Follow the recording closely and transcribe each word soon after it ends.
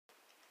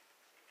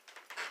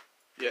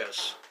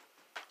Yes,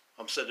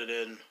 I'm sending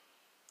in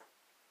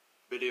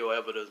video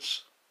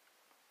evidence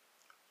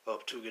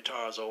of two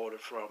guitars I ordered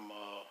from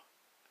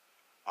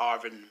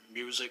Arvin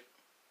Music.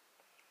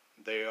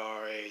 They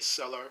are a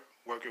seller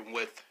working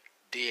with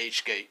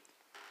DHgate,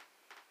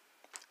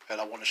 and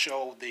I want to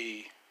show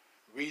the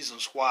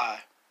reasons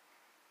why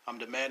I'm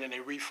demanding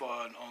a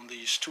refund on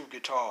these two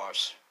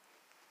guitars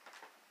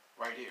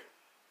right here.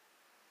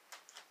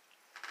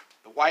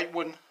 The white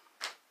one,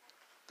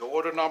 the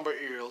order number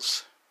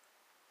is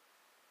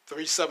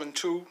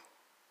 372-999-255.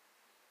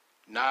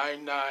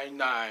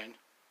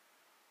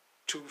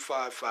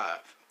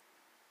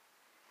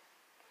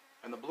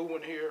 And the blue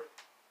one here,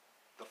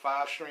 the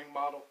 5-string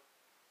model,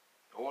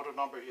 the order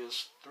number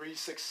is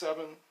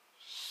 367-616-209.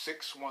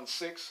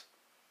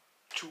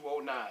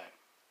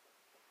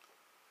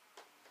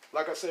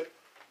 Like I said,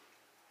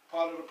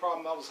 part of the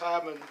problem I was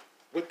having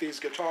with these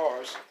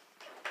guitars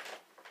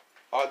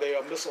are they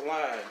are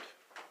misaligned.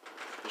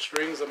 The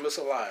strings are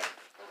misaligned.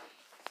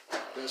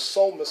 They're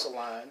so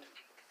misaligned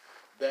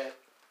that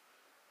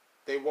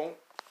they won't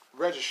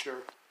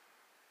register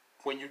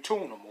when you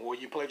tune them or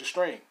you play the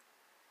string.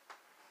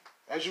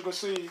 As you can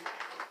see,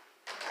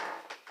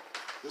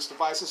 this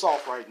device is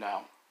off right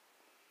now.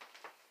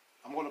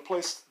 I'm going to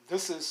place,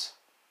 this is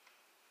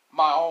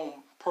my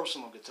own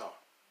personal guitar.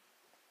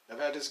 I've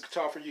had this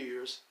guitar for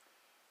years.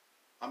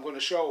 I'm going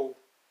to show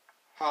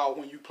how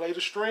when you play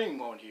the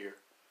string on here,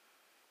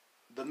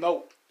 the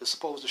note is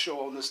supposed to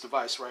show on this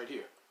device right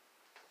here.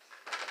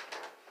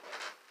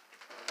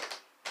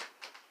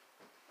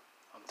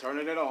 I'm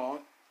turning it on.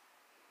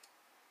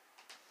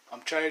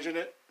 I'm changing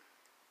it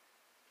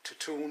to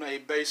tune a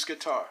bass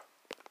guitar.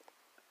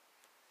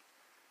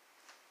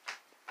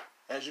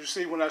 As you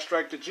see, when I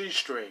strike the G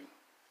string,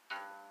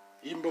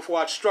 even before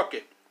I struck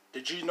it, the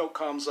G note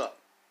comes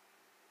up.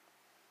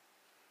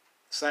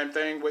 Same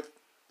thing with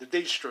the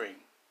D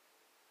string.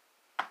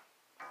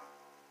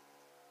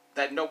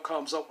 That note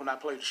comes up when I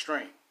play the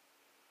string.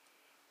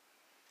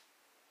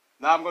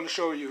 Now I'm going to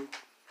show you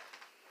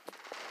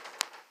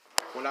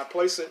when I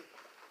place it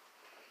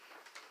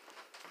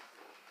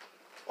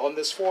on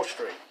this 4th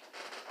string.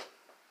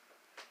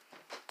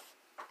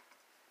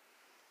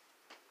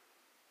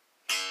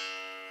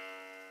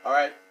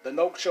 Alright, the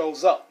note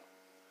shows up.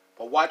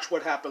 But watch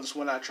what happens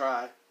when I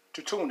try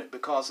to tune it,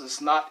 because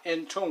it's not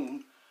in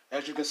tune.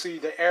 As you can see,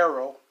 the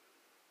arrow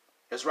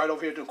is right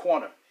over here in the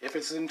corner. If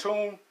it's in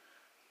tune,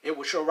 it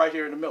will show right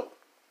here in the middle.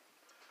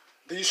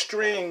 These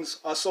strings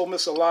are so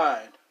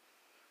misaligned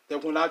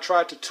that when I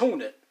try to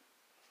tune it,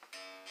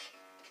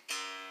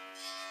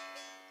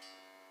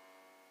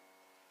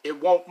 it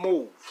won't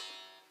move.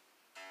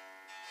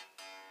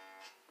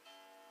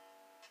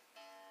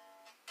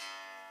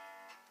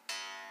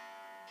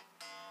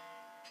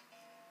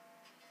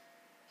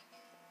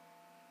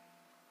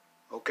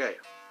 Okay.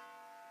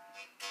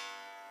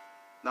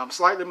 Now I'm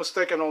slightly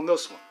mistaken on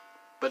this one,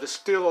 but it's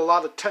still a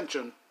lot of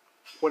tension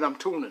when I'm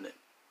tuning it.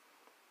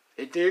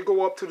 It did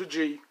go up to the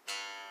G,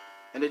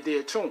 and it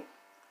did tune.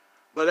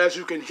 But as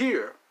you can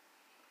hear,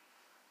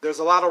 there's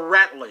a lot of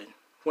rattling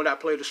when I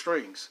play the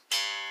strings.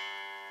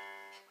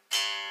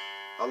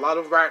 A lot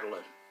of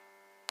rattling.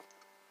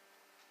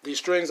 These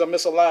strings are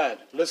misaligned.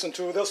 Listen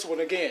to this one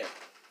again.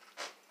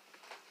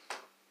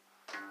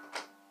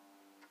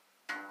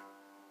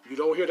 You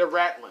don't hear the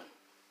rattling.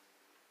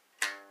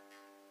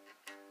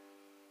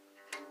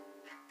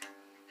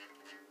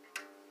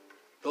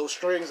 Those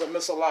strings are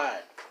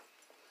misaligned.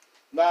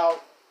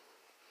 Now,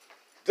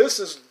 this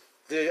is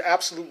the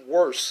absolute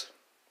worst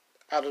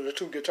out of the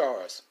two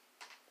guitars.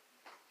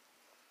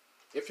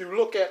 If you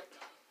look at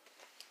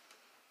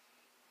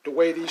the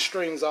way these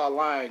strings are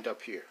lined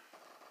up here,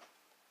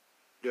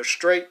 they're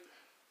straight.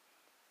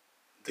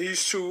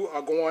 These two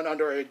are going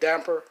under a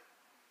damper,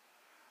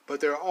 but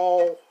they're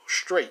all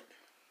straight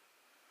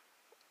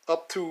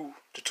up to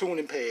the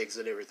tuning pegs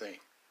and everything.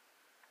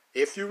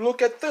 If you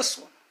look at this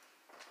one,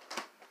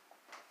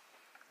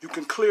 you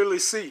can clearly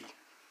see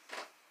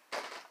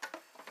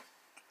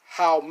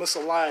how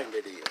misaligned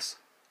it is.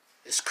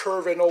 It's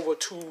curving over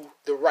to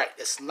the right.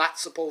 It's not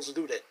supposed to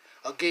do that.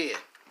 Again,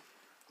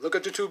 look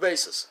at the two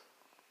basses.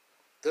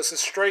 This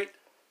is straight.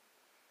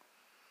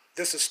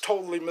 This is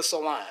totally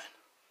misaligned.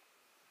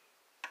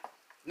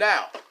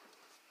 Now,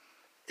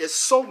 it's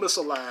so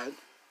misaligned.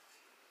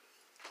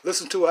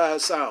 Listen to how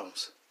it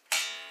sounds.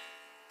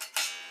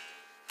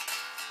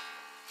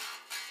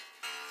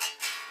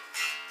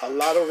 A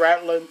lot of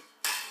rattling.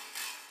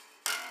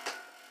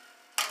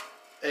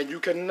 And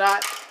you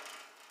cannot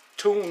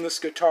tune this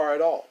guitar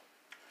at all,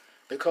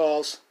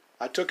 because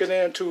I took it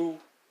into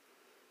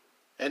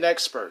an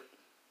expert,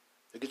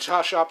 the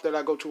guitar shop that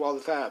I go to all the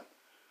time.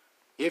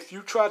 If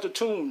you try to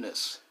tune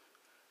this,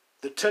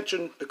 the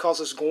tension,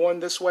 because it's going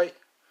this way,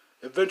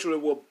 eventually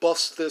will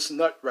bust this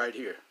nut right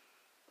here.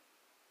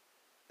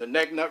 The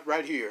neck nut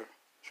right here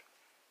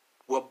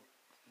will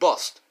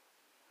bust.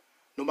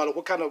 No matter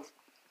what kind of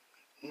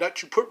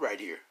nut you put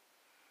right here,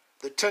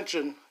 the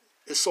tension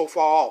is so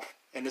far off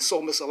and it's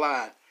so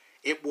misaligned,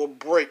 it will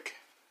break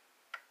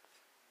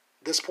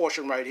this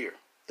portion right here.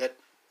 That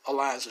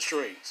aligns the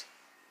strings.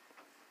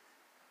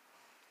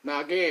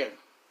 Now again,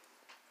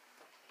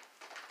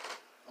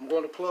 I'm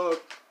going to plug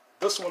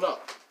this one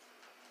up.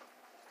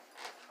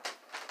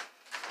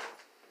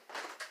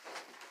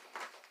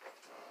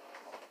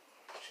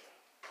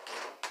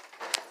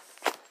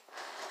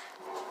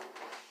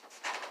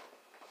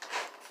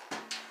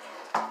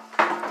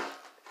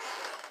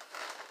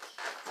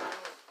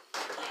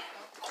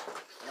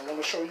 I want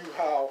to show you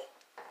how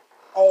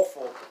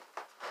awful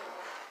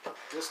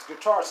this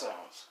guitar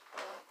sounds.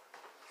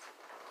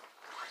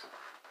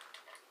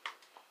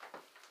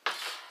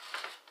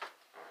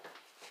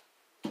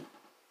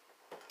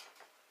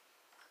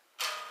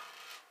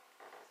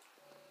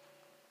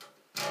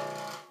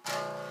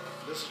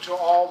 Listen to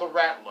all the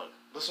rattling.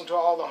 Listen to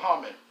all the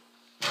humming.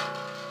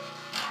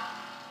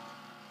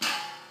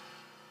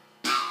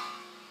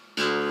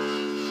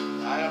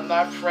 I am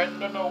not fretting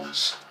the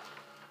notes.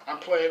 I'm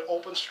playing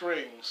open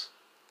strings.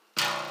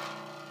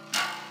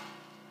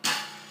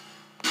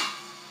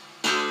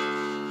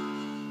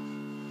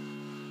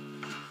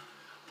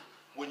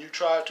 When you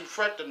try to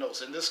fret the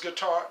notes, and this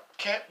guitar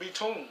can't be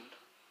tuned.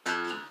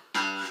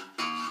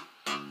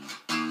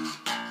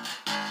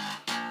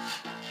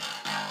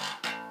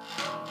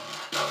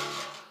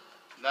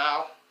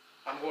 Now,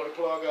 I'm going to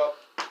plug up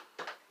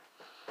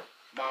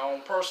my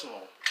own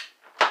personal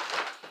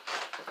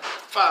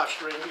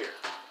 5-string here.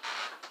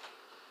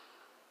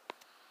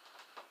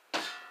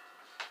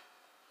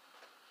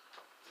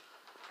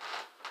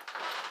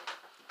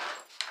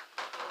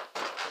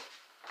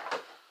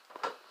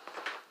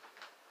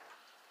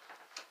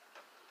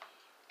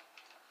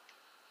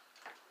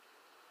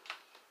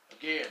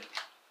 Again,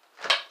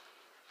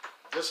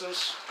 this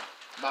is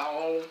my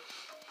own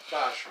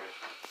 5-string.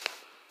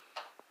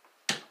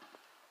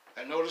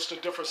 And notice the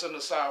difference in the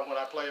sound when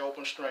I play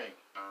open string.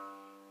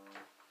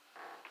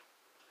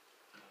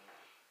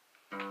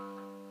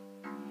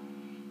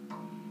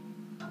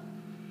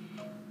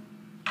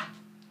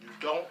 You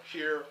don't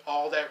hear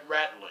all that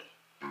rattling.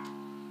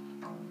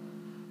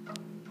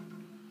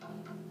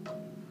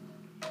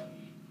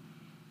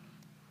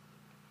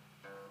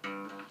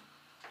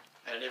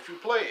 And if you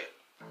play it,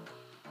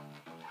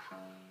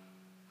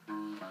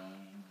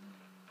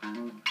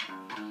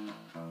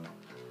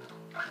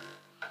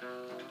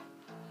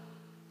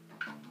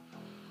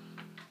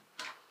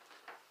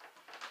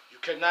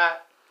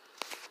 cannot,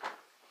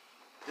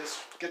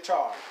 this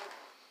guitar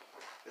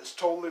is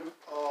totally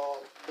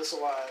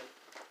misaligned.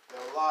 There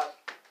are a lot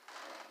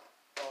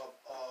of,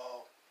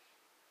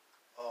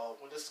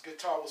 when this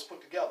guitar was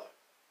put together,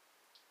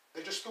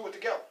 they just threw it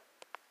together.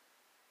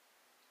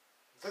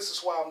 This is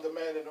why I'm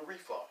demanding a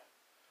refund.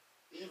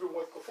 Even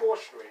with the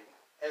 4-string,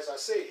 as I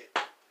said,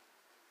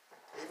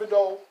 even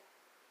though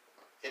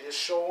it is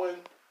showing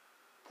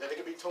that it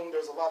can be tuned,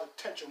 there's a lot of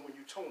tension when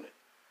you tune it.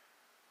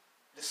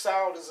 The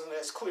sound isn't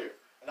as clear,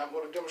 and I'm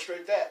going to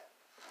demonstrate that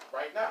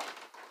right now.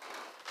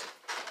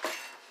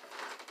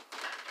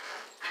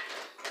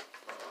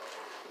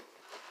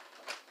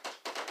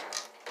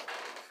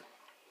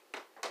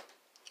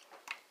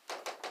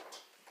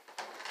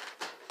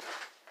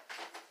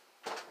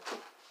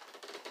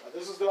 Now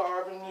this is the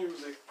Arvin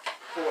Music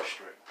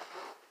 4-string.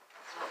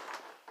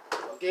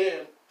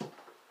 Again,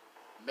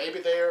 maybe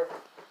they're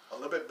a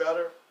little bit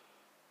better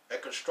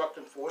at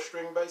constructing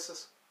 4-string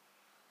basses,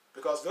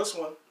 because this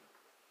one,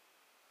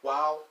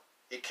 while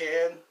it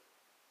can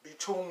be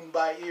tuned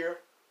by ear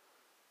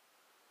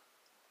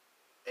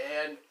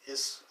and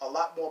it's a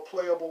lot more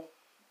playable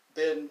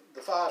than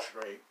the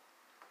 5-string,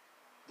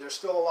 there's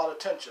still a lot of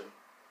tension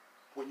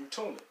when you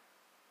tune it.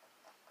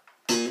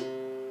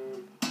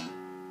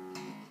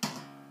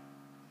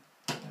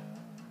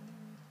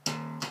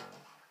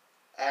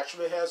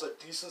 Actually has a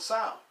decent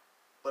sound,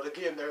 but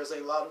again, there's a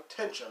lot of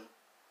tension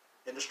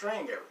in the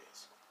string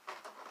areas.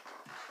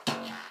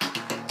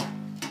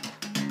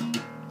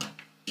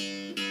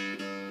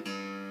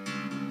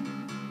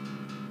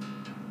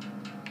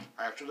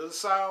 Actually, the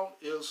sound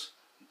is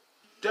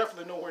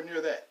definitely nowhere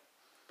near that.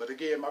 But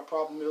again, my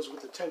problem is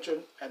with the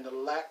tension and the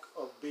lack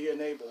of being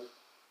able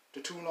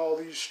to tune all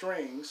these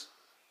strings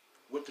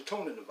with the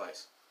tuning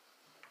device.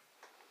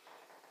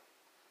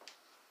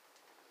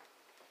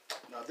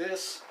 Now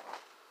this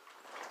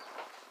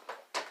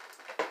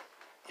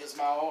is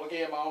my own,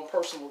 again, my own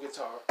personal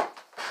guitar.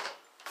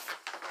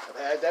 I've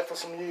had that for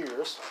some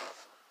years.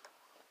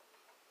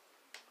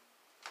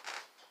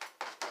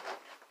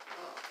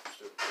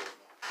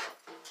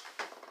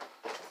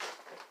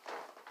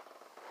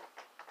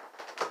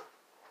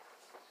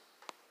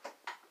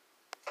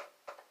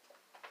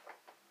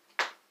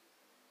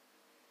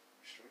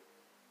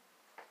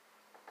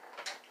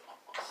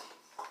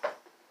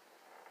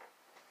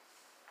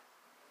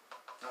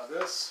 Now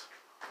this,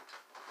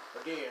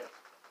 again,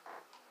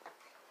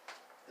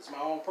 is my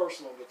own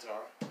personal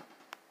guitar.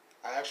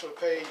 I actually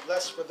paid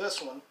less for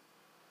this one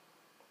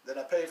than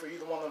I paid for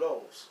either one of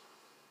those.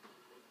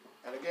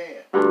 And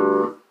again,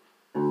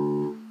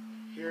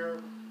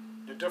 hear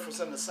the difference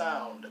in the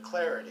sound, the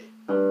clarity.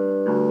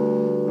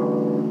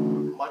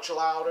 Much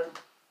louder.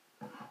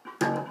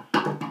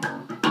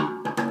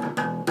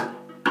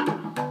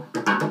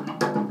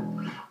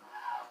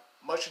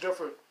 much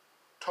different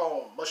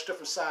tone, much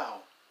different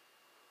sound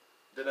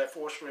than that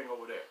 4-string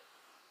over there.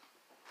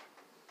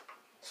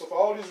 So for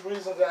all these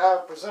reasons that I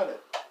have presented,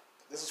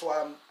 this is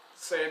why I'm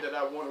saying that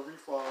I want to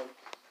refund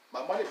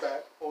my money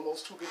back on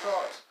those 2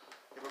 guitars.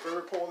 They were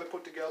very poorly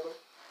put together.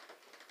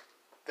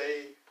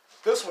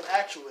 This one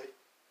actually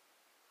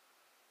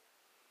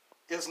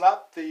is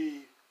not the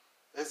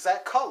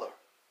exact color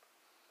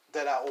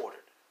that I ordered.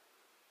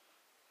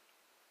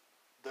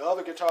 The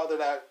other guitar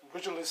that I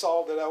originally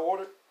saw that I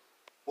ordered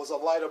was a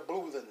lighter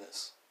blue than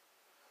this.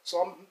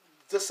 So I'm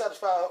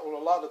dissatisfied on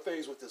a lot of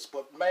things with this,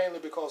 but mainly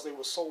because they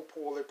were so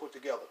poorly put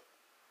together.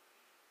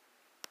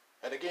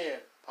 And again,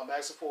 I'm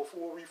asking for a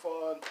full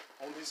refund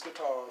on these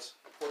guitars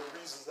for the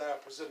reasons that I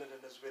presented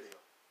in this video.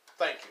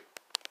 Thank you.